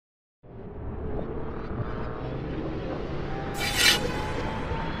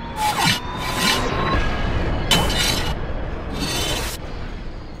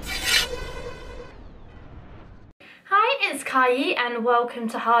Kaeyi and welcome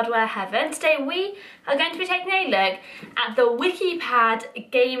to Hardware Heaven. Today we are going to be taking a look at the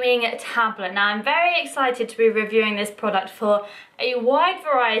Wikipad gaming tablet. Now I'm very excited to be reviewing this product for a wide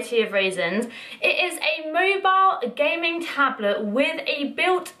variety of reasons. It is a mobile gaming tablet with a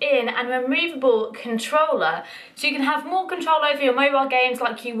built-in and removable controller, so you can have more control over your mobile games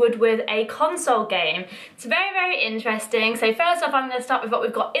like you would with a console game. It's very interesting. So first off, I'm going to start with what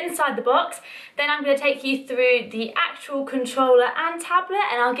we've got inside the box, then I'm going to take you through the actual controller and tablet,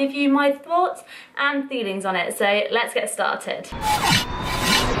 and I'll give you my thoughts and feelings on it. So let's get started.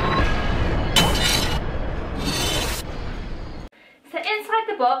 So inside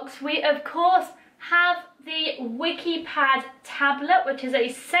the box we of course have the Wikipad tablet, which is a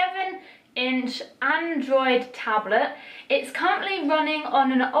 7-inch Android tablet. It's currently running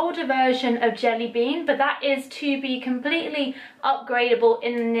on an older version of Jelly Bean, but that is to be completely upgradable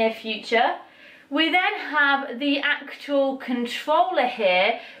in the near future. We then have the actual controller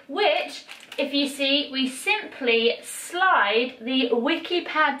here, which, if you see, we simply slide the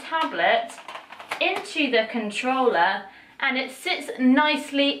Wikipad tablet into the controller and it sits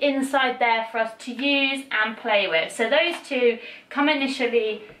nicely inside there for us to use and play with. So those two come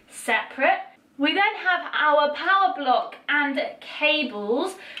initially separate. We then have our power block and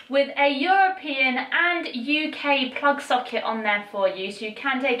cables with a European and UK plug socket on there for you, so you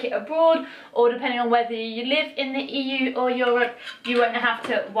can take it abroad, or depending on whether you live in the EU or Europe, you won't have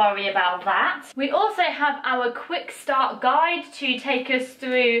to worry about that. We also have our quick start guide to take us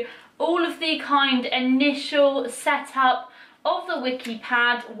through all of the initial setup of the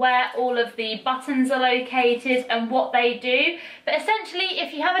Wikipad, where all of the buttons are located and what they do. But essentially,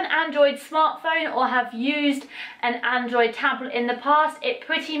 if you have an Android smartphone or have used an Android tablet in the past, it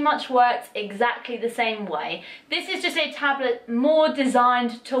pretty much works exactly the same way. This is just a tablet more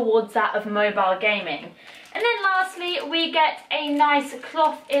designed towards that of mobile gaming. And then lastly, we get a nice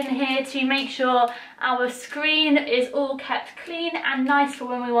cloth in here to make sure our screen is all kept clean and nice for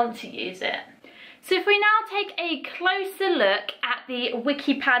when we want to use it. So if we now take a closer look at the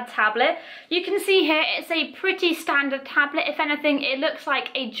Wikipad tablet, you can see here it's a pretty standard tablet. If anything, it looks like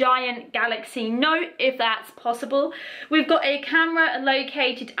a giant Galaxy Note, if that's possible. We've got a camera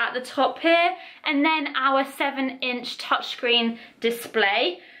located at the top here, and then our 7-inch touchscreen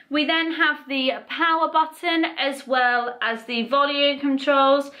display. We then have the power button as well as the volume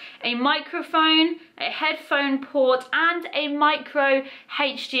controls, a microphone, a headphone port and a micro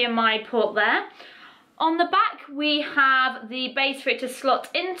HDMI port there. On the back we have the base for it to slot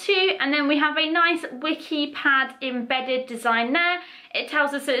into, and then we have a nice Wikipad embedded design there. It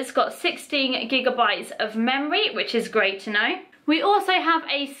tells us that it's got 16 gigabytes of memory, which is great to know. We also have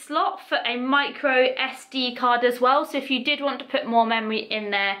a slot for a micro SD card as well, so if you did want to put more memory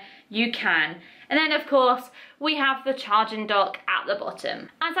in there, you can. And then of course, we have the charging dock at the bottom.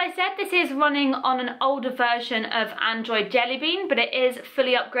 As I said, this is running on an older version of Android Jelly Bean, but it is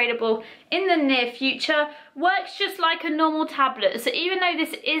fully upgradable in the near future. Works just like a normal tablet, so even though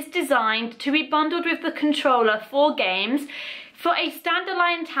this is designed to be bundled with the controller for games, for a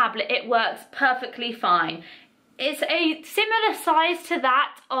standalone tablet, it works perfectly fine. It's a similar size to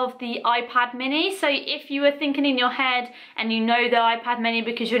that of the iPad mini, so if you were thinking in your head and you know the iPad mini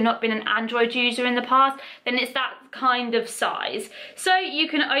because you've not been an Android user in the past, then it's that kind of size. So you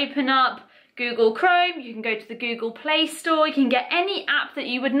can open up Google Chrome, you can go to the Google Play Store, you can get any app that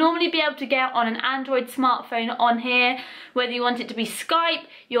you would normally be able to get on an Android smartphone on here, whether you want it to be Skype,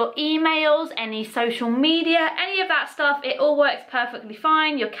 your emails, any social media, any of that stuff, it all works perfectly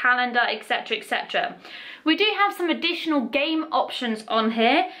fine, your calendar, etc, etc. We do have some additional game options on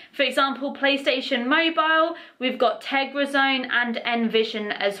here. For example, PlayStation Mobile, we've got Tegra Zone and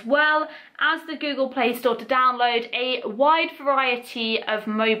Envision as well as the Google Play Store to download a wide variety of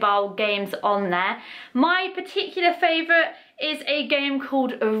mobile games on there. My particular favourite is a game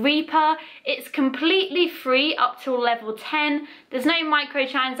called Reaper. It's completely free up till level 10. There's no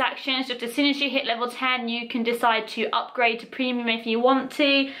microtransactions, just as soon as you hit level 10 you can decide to upgrade to premium if you want to,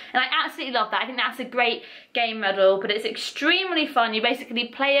 and I absolutely love that. I think that's a great game model, but it's extremely fun. You basically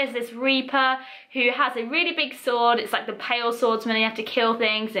play as this Reaper who has a really big sword. It's like the Pale Swordsman, you have to kill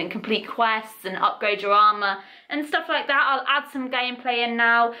things and complete quests and upgrade your armour and stuff like that. I'll add some gameplay in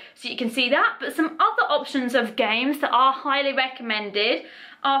now so you can see that, but some other options of games that are highly recommended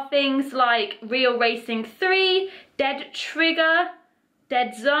are things like Real Racing 3, Dead Trigger,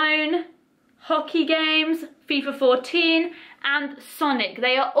 Dead Zone, hockey games, FIFA 14, and Sonic.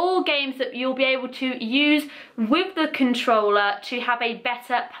 They are all games that you'll be able to use with the controller to have a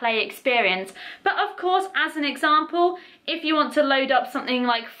better play experience. But of course, as an example, if you want to load up something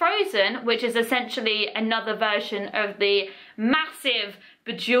like Frozen, which is essentially another version of the massive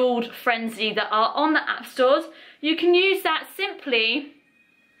Bejeweled frenzy that are on the app stores, you can use that simply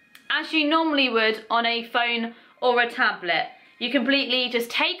as you normally would on a phone or a tablet. You completely just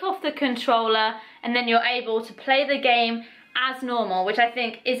take off the controller and then you're able to play the game as normal, which I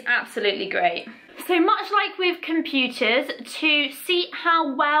think is absolutely great. So much like with computers, to see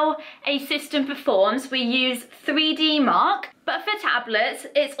how well a system performs, we use 3D Mark. But for tablets,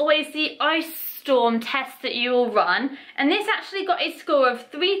 it's always the Ice Storm test that you will run. And this actually got a score of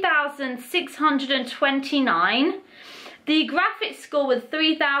 3,629. The graphics score was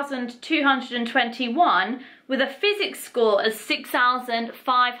 3,221, with a physics score of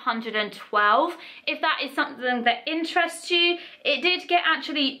 6,512. If that is something that interests you, it did get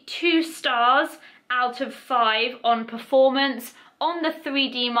actually 2 stars out of 5 on performance on the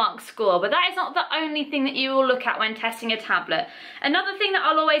 3D Mark score, but that is not the only thing that you will look at when testing a tablet. Another thing that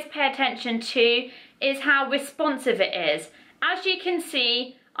I'll always pay attention to is how responsive it is. As you can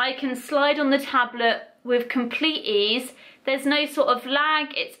see, I can slide on the tablet with complete ease. There's no sort of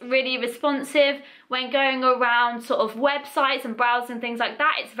lag, it's really responsive. When going around sort of websites and browsing things like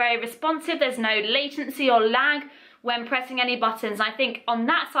that, it's very responsive. There's no latency or lag when pressing any buttons. I think on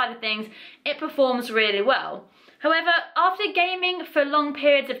that side of things, it performs really well. However, after gaming for long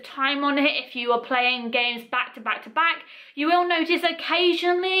periods of time on it, if you are playing games back to back to back, you will notice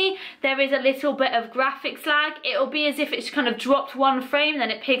occasionally there is a little bit of graphics lag. It'll be as if it's kind of dropped one frame, then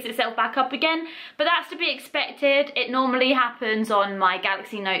it picks itself back up again. But that's to be expected. It normally happens on my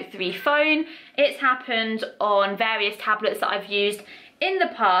Galaxy Note 3 phone. It's happened on various tablets that I've used in the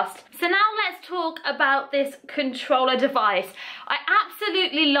past. So now let's talk about this controller device. I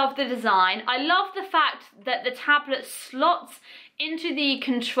absolutely love the design. I love the fact that the tablet slots into the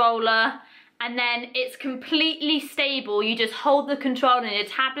controller and then it's completely stable. You just hold the controller and your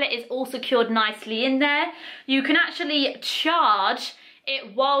tablet is all secured nicely in there. You can actually charge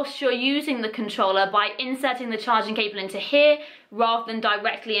it whilst you're using the controller by inserting the charging cable into here rather than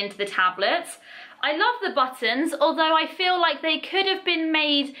directly into the tablet. I love the buttons, although I feel like they could have been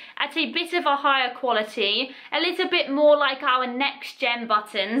made at a bit of a higher quality, a little bit more like our next gen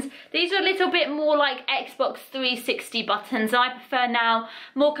buttons. These are a little bit more like Xbox 360 buttons. I prefer now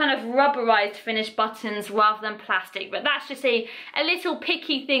more kind of rubberized finished buttons rather than plastic, but that's just a little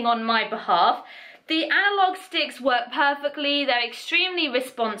picky thing on my behalf. The analog sticks work perfectly, they're extremely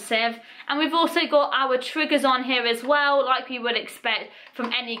responsive, and we've also got our triggers on here as well, like we would expect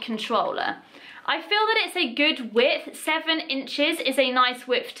from any controller. I feel that it's a good width. 7 inches is a nice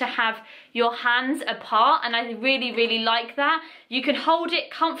width to have your hands apart, and I really, really like that. You can hold it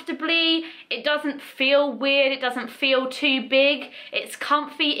comfortably. It doesn't feel weird. It doesn't feel too big. It's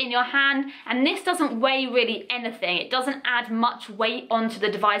comfy in your hand, and this doesn't weigh really anything. It doesn't add much weight onto the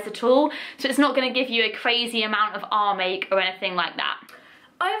device at all, so it's not going to give you a crazy amount of arm ache or anything like that.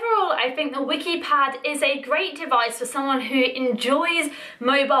 Overall, I think the Wikipad is a great device for someone who enjoys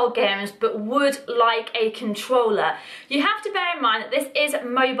mobile games but would like a controller. You have to bear in mind that this is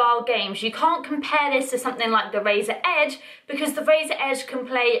mobile games. You can't compare this to something like the Razer Edge because the Razer Edge can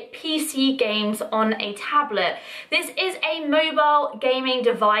play PC games on a tablet. This is a mobile gaming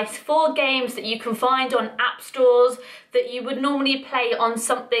device for games that you can find on app stores that you would normally play on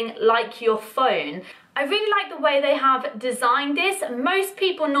something like your phone. I really like the way they have designed this. Most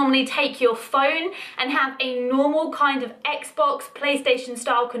people normally take your phone and have a normal kind of Xbox, PlayStation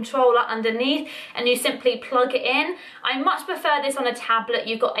style controller underneath and you simply plug it in. I much prefer this on a tablet.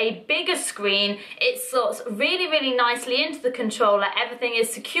 You've got a bigger screen. It slots really, really nicely into the controller. Everything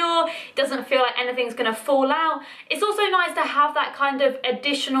is secure. It doesn't feel like anything's gonna fall out. It's also nice to have that kind of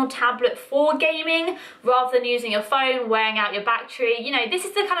additional tablet for gaming rather than using your phone, wearing out your battery. You know, this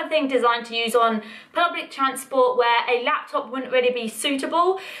is the kind of thing designed to use on public transport where a laptop wouldn't really be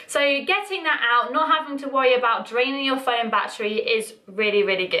suitable. So getting that out, not having to worry about draining your phone battery is really,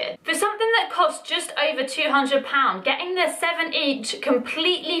 really good. For something that costs just over £200, getting the 7-inch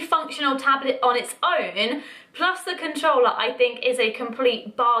completely functional tablet on its own plus the controller I think is a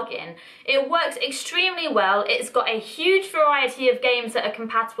complete bargain. It works extremely well, it's got a huge variety of games that are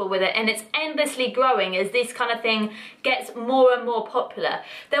compatible with it, and it's endlessly growing as this kind of thing gets more and more popular.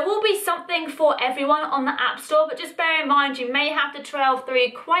 There will be something for everyone on the App Store, but just bear in mind you may have to trail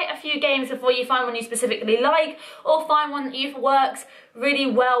through quite a few games before you find one you specifically like, or find one that works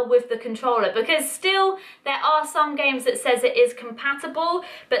really well with the controller, because still there are some games that says it is compatible,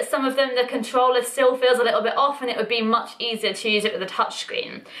 but some of them the controller still feels a little bit off and it would be much easier to use it with a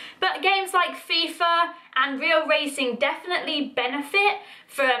touchscreen. But games like FIFA and Real Racing definitely benefit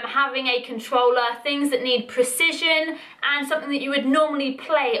from having a controller, things that need precision and something that you would normally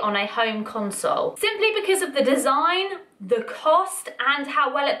play on a home console. Simply because of the design, the cost and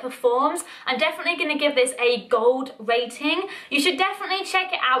how well it performs, I'm definitely going to give this a gold rating. You should definitely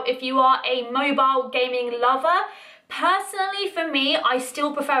check it out if you are a mobile gaming lover. Personally, for me, I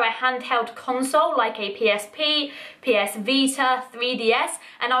still prefer a handheld console like a PSP, PS Vita, 3DS,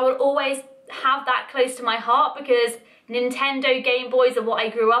 and I will always have that close to my heart because Nintendo Game Boys are what I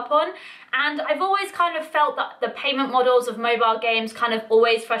grew up on, and I've always kind of felt that the payment models of mobile games kind of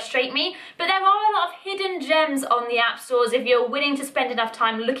always frustrate me, but there are a lot of hidden gems on the app stores if you're willing to spend enough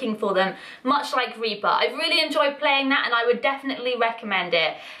time looking for them, much like Reaper. I've really enjoyed playing that and I would definitely recommend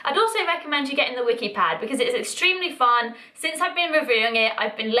it. I'd also recommend you getting the Wikipad because it's extremely fun. Since I've been reviewing it,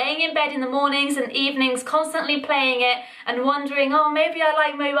 I've been laying in bed in the mornings and evenings constantly playing it and wondering, oh, maybe I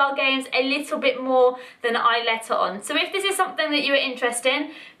like mobile games a little bit more than I let on. So if this is something that you are interested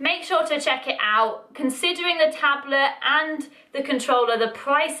in, make sure to check it out. Considering the tablet and the controller, the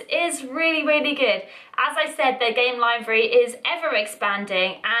price is really, really good. As I said, their game library is ever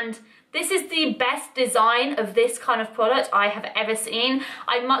expanding, and this is the best design of this kind of product I have ever seen.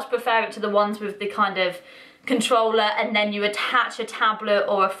 I much prefer it to the ones with the kind of controller and then you attach a tablet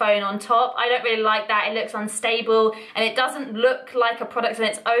or a phone on top. I don't really like that. It looks unstable and it doesn't look like a product on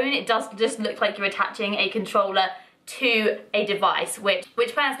its own. It does just look like you're attaching a controller to a device, which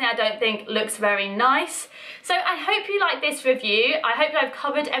personally I don't think looks very nice. So I hope you like this review. I hope that I've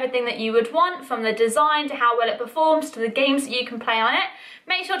covered everything that you would want, from the design to how well it performs to the games that you can play on it.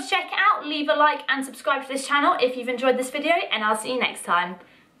 Make sure to check it out, leave a like and subscribe to this channel if you've enjoyed this video, and I'll see you next time.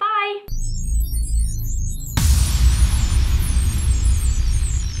 Bye!